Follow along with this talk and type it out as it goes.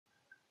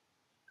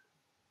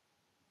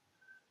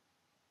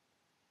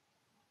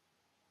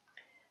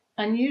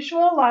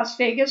Unusual Las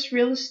Vegas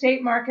real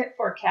estate market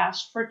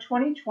forecast for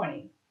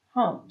 2020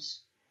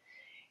 homes.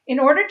 In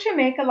order to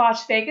make a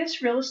Las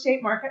Vegas real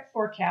estate market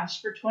forecast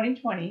for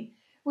 2020,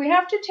 we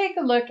have to take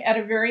a look at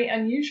a very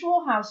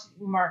unusual housing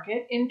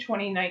market in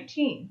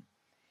 2019.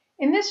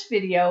 In this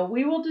video,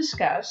 we will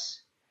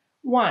discuss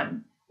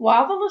 1.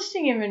 While the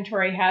listing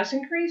inventory has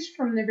increased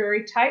from the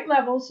very tight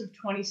levels of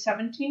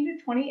 2017 to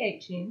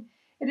 2018,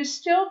 it is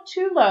still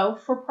too low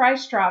for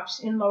price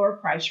drops in lower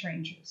price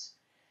ranges.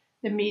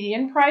 The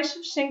median price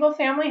of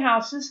single-family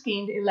houses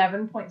gained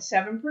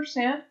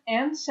 11.7%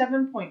 and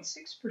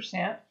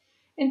 7.6%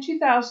 in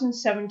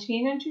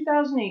 2017 and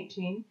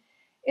 2018.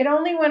 It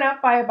only went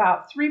up by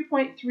about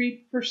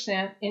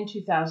 3.3% in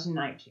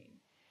 2019.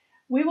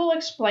 We will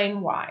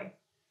explain why.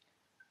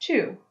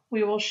 2.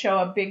 We will show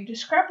a big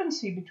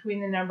discrepancy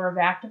between the number of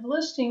active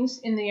listings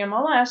in the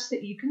MLS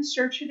that you can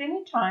search at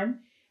any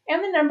time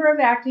and the number of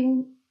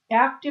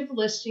active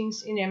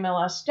listings in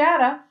MLS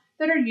data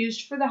that are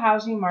used for the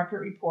housing market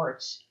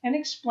reports, and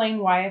explain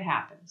why it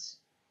happens.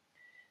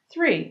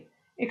 3.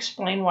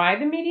 Explain why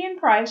the median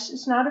price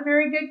is not a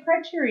very good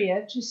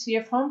criteria to see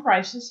if home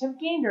prices have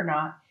gained or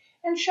not,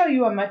 and show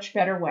you a much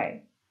better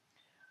way.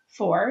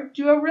 4.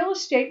 Do a real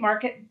estate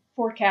market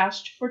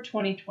forecast for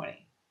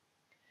 2020.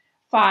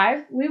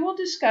 5. We will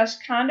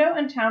discuss condo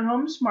and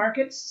townhomes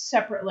markets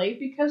separately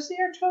because they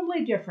are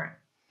totally different,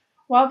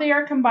 while they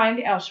are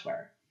combined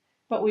elsewhere,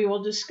 but we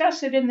will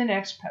discuss it in the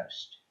next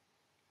post.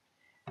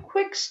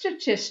 Quick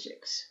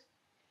statistics.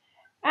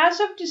 As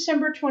of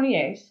December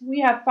 28th,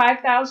 we have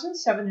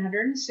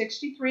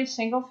 5,763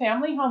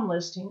 single-family home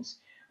listings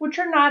which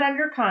are not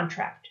under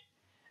contract.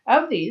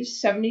 Of these,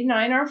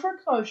 79 are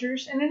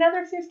foreclosures and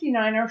another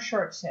 59 are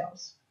short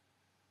sales.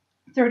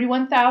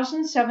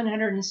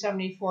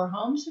 31,774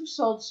 homes have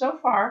sold so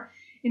far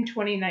in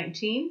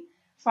 2019,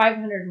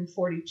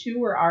 542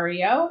 were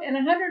REO, and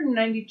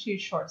 192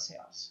 short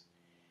sales.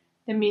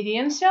 The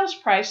median sales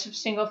price of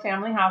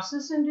single-family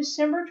houses in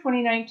December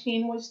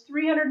 2019 was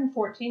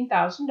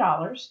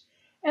 $314,000,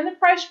 and the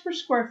price per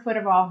square foot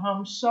of all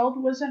homes sold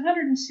was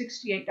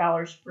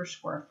 $168 per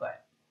square foot.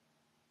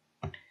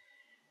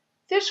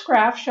 This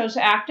graph shows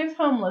active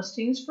home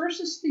listings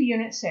versus the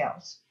unit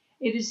sales.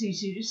 It is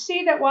easy to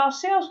see that while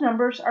sales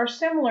numbers are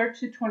similar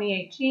to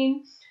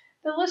 2018,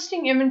 the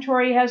listing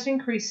inventory has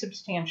increased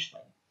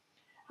substantially.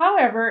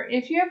 However,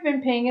 if you have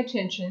been paying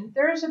attention,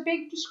 there is a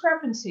big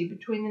discrepancy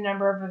between the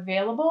number of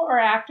available or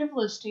active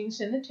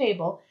listings in the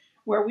table,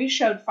 where we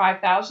showed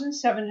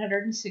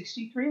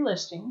 5,763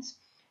 listings,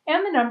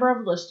 and the number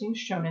of listings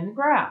shown in the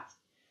graph.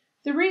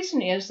 The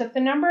reason is that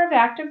the number of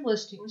active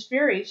listings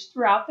varies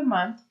throughout the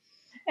month,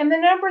 and the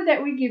number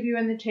that we give you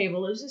in the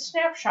table is a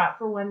snapshot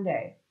for one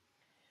day.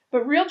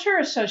 But realtor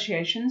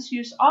associations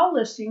use all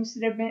listings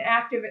that have been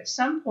active at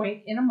some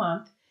point in a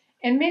month,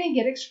 and many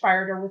get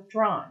expired or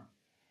withdrawn.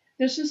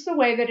 This is the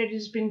way that it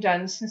has been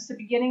done since the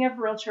beginning of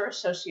realtor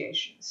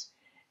associations,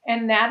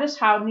 and that is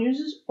how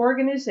news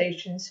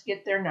organizations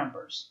get their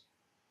numbers.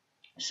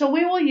 So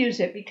we will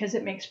use it because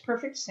it makes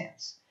perfect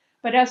sense,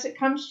 but as it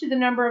comes to the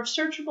number of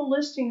searchable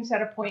listings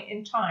at a point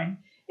in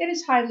time, it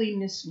is highly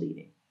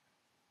misleading.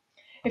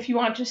 If you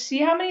want to see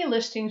how many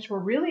listings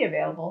were really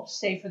available,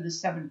 say for the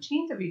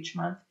 17th of each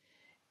month,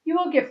 you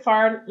will get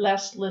far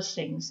less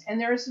listings, and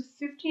there is a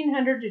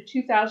 1,500 to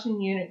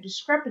 2,000 unit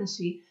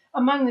discrepancy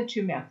among the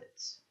two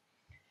methods.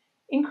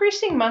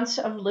 Increasing months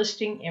of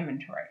listing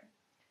inventory.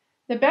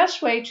 The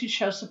best way to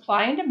show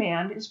supply and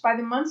demand is by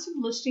the months of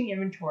listing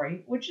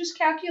inventory, which is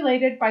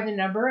calculated by the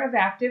number of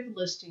active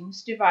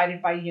listings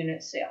divided by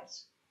unit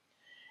sales.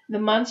 The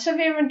months of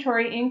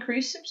inventory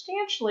increased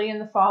substantially in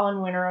the fall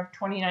and winter of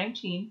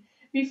 2019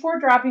 before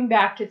dropping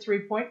back to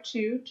 3.2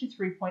 to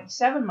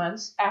 3.7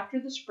 months after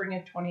the spring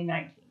of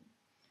 2019.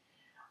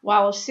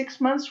 While a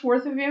 6 months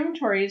worth of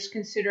inventory is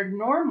considered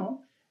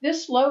normal,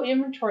 this low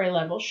inventory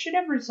level should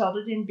have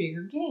resulted in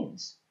bigger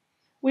gains.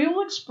 We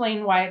will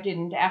explain why it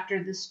didn't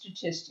after the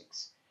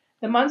statistics.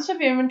 The months of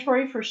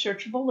inventory for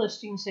searchable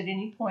listings at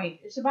any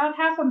point is about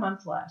half a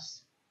month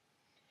less.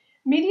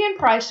 Median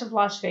price of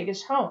Las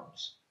Vegas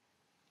homes.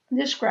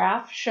 This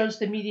graph shows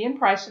the median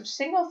price of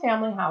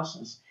single-family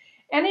houses,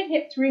 and it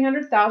hit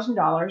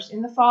 $300,000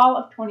 in the fall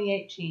of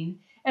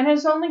 2018 and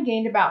has only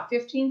gained about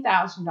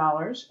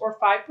 $15,000 or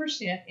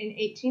 5% in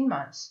 18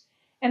 months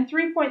and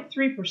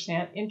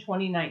 3.3% in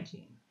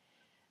 2019.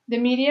 The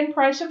median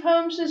price of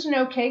homes is an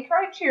okay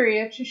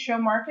criteria to show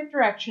market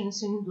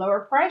directions in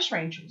lower price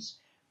ranges,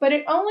 but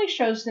it only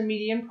shows the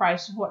median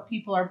price of what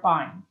people are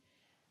buying.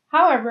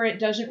 However, it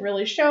doesn't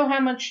really show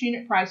how much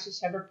unit prices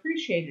have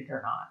appreciated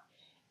or not.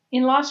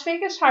 In Las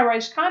Vegas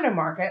high-rise condo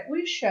market,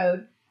 we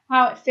showed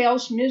how it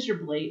fails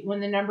miserably when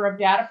the number of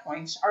data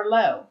points are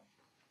low.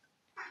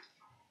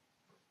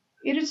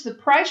 It is the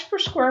price per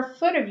square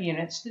foot of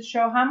units that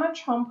show how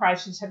much home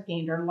prices have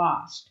gained or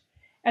lost,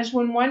 as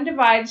when one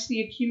divides the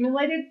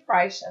accumulated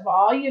price of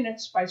all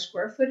units by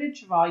square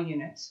footage of all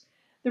units,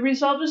 the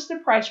result is the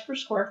price per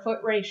square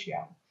foot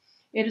ratio.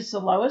 It is the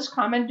lowest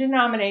common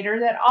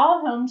denominator that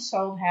all homes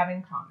sold have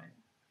in common.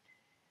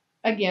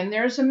 Again,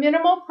 there is a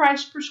minimal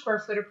price per square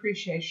foot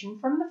appreciation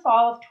from the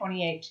fall of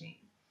 2018.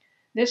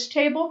 This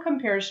table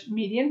compares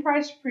median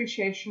price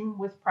appreciation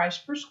with price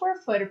per square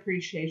foot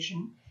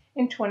appreciation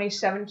in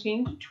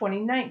 2017 to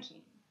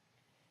 2019.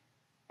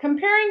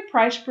 Comparing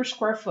price per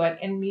square foot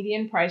and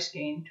median price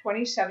gain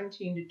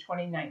 2017 to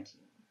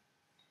 2019.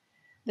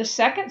 The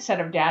second set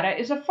of data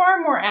is a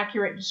far more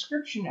accurate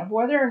description of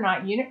whether or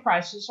not unit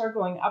prices are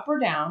going up or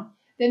down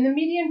than the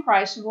median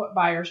price of what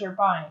buyers are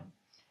buying,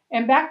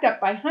 and backed up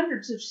by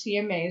hundreds of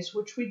CMAs,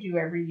 which we do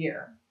every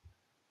year.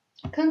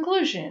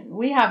 Conclusion: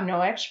 we have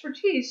no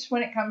expertise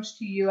when it comes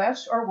to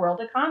U.S. or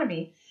world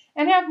economy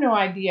and have no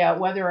idea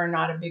whether or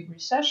not a big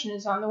recession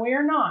is on the way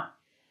or not.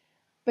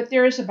 But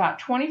there is about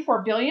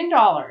 $24 billion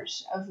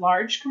of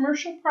large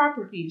commercial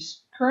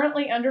properties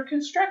currently under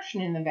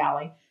construction in the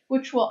Valley,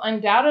 which will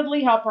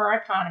undoubtedly help our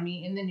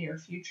economy in the near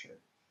future.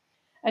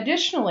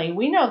 Additionally,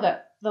 we know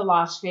that the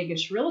Las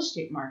Vegas real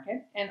estate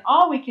market, and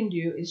all we can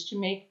do is to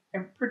make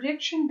a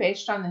prediction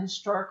based on the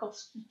historical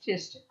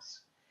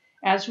statistics.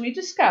 As we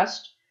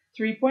discussed,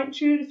 3.2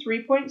 to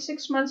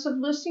 3.6 months of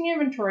listing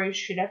inventories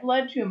should have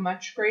led to a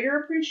much greater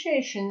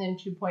appreciation than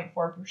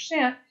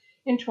 2.4%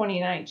 in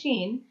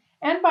 2019,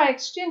 and by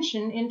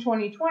extension in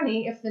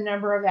 2020 if the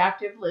number of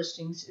active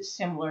listings is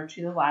similar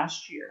to the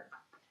last year.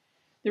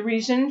 The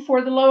reason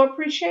for the low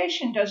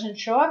appreciation doesn't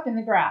show up in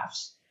the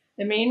graphs.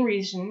 The main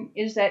reason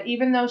is that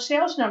even though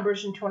sales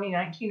numbers in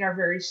 2019 are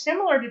very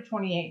similar to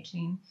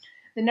 2018,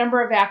 the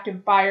number of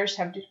active buyers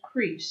have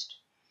decreased.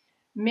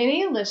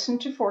 Many listen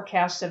to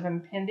forecasts of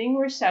impending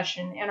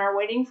recession and are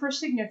waiting for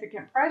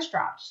significant price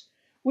drops,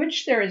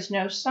 which there is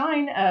no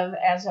sign of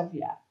as of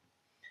yet.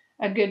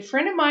 A good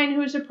friend of mine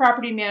who is a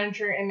property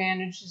manager and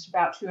manages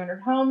about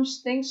 200 homes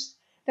thinks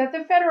that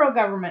the federal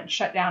government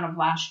shutdown of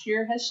last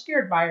year has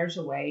scared buyers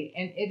away,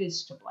 and it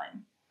is to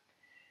blame.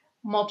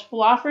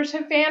 Multiple offers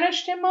have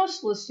vanished, and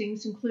most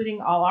listings,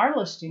 including all our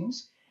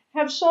listings,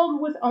 have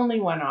sold with only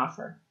one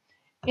offer,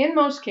 in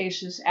most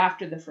cases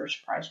after the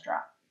first price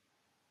drop.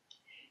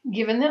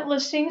 Given that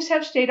listings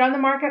have stayed on the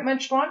market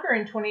much longer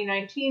in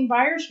 2019,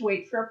 buyers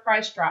wait for a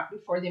price drop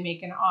before they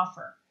make an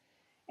offer.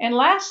 And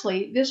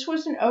lastly, this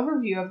was an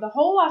overview of the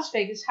whole Las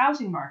Vegas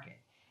housing market.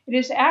 It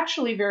is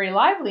actually very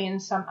lively in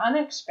some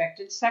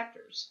unexpected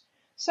sectors,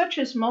 such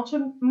as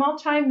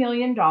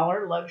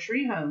multi-million-dollar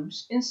luxury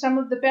homes in some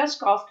of the best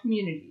golf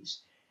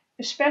communities,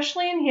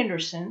 especially in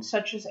Henderson,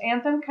 such as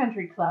Anthem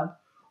Country Club,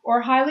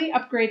 or highly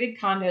upgraded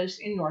condos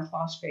in North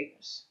Las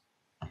Vegas.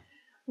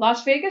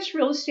 Las Vegas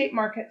real estate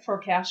market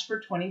forecast for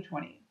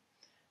 2020.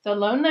 The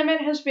loan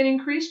limit has been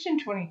increased in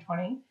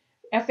 2020.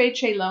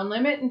 FHA loan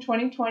limit in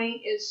 2020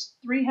 is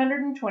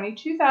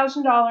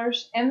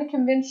 $322,000, and the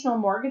conventional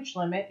mortgage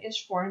limit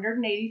is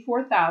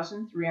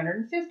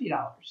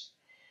 $484,350.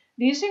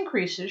 These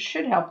increases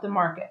should help the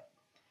market.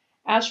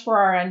 As for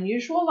our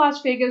unusual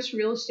Las Vegas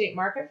real estate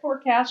market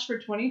forecast for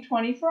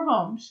 2020 for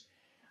homes,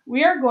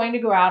 we are going to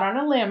go out on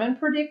a limb and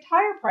predict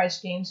higher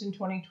price gains in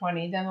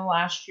 2020 than the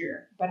last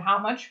year. But how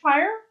much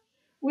higher?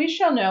 We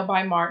shall know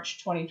by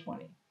March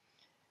 2020.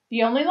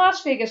 The only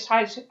Las Vegas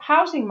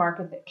housing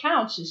market that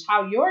counts is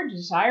how your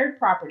desired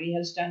property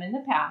has done in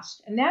the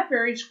past, and that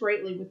varies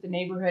greatly with the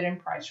neighborhood and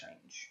price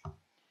range.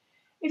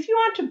 If you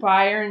want to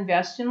buy or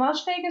invest in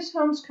Las Vegas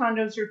homes,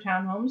 condos, or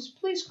townhomes,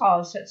 please call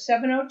us at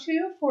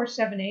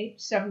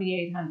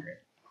 702-478-7800.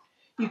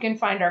 You can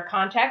find our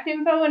contact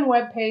info and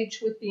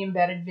webpage with the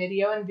embedded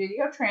video and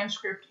video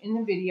transcript in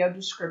the video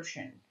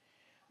description.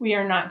 We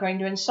are not going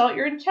to insult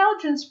your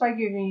intelligence by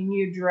giving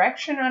you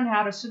direction on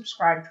how to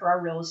subscribe to our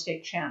real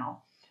estate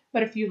channel.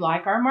 But if you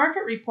like our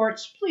market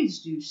reports, please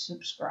do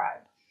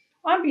subscribe.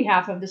 On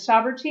behalf of the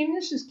Saber team,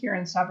 this is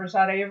Karen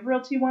Saberzadeh of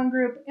Realty One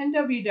Group and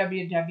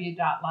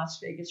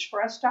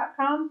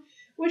www.lasvegasforus.com,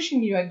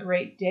 wishing you a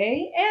great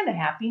day and a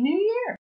Happy New Year.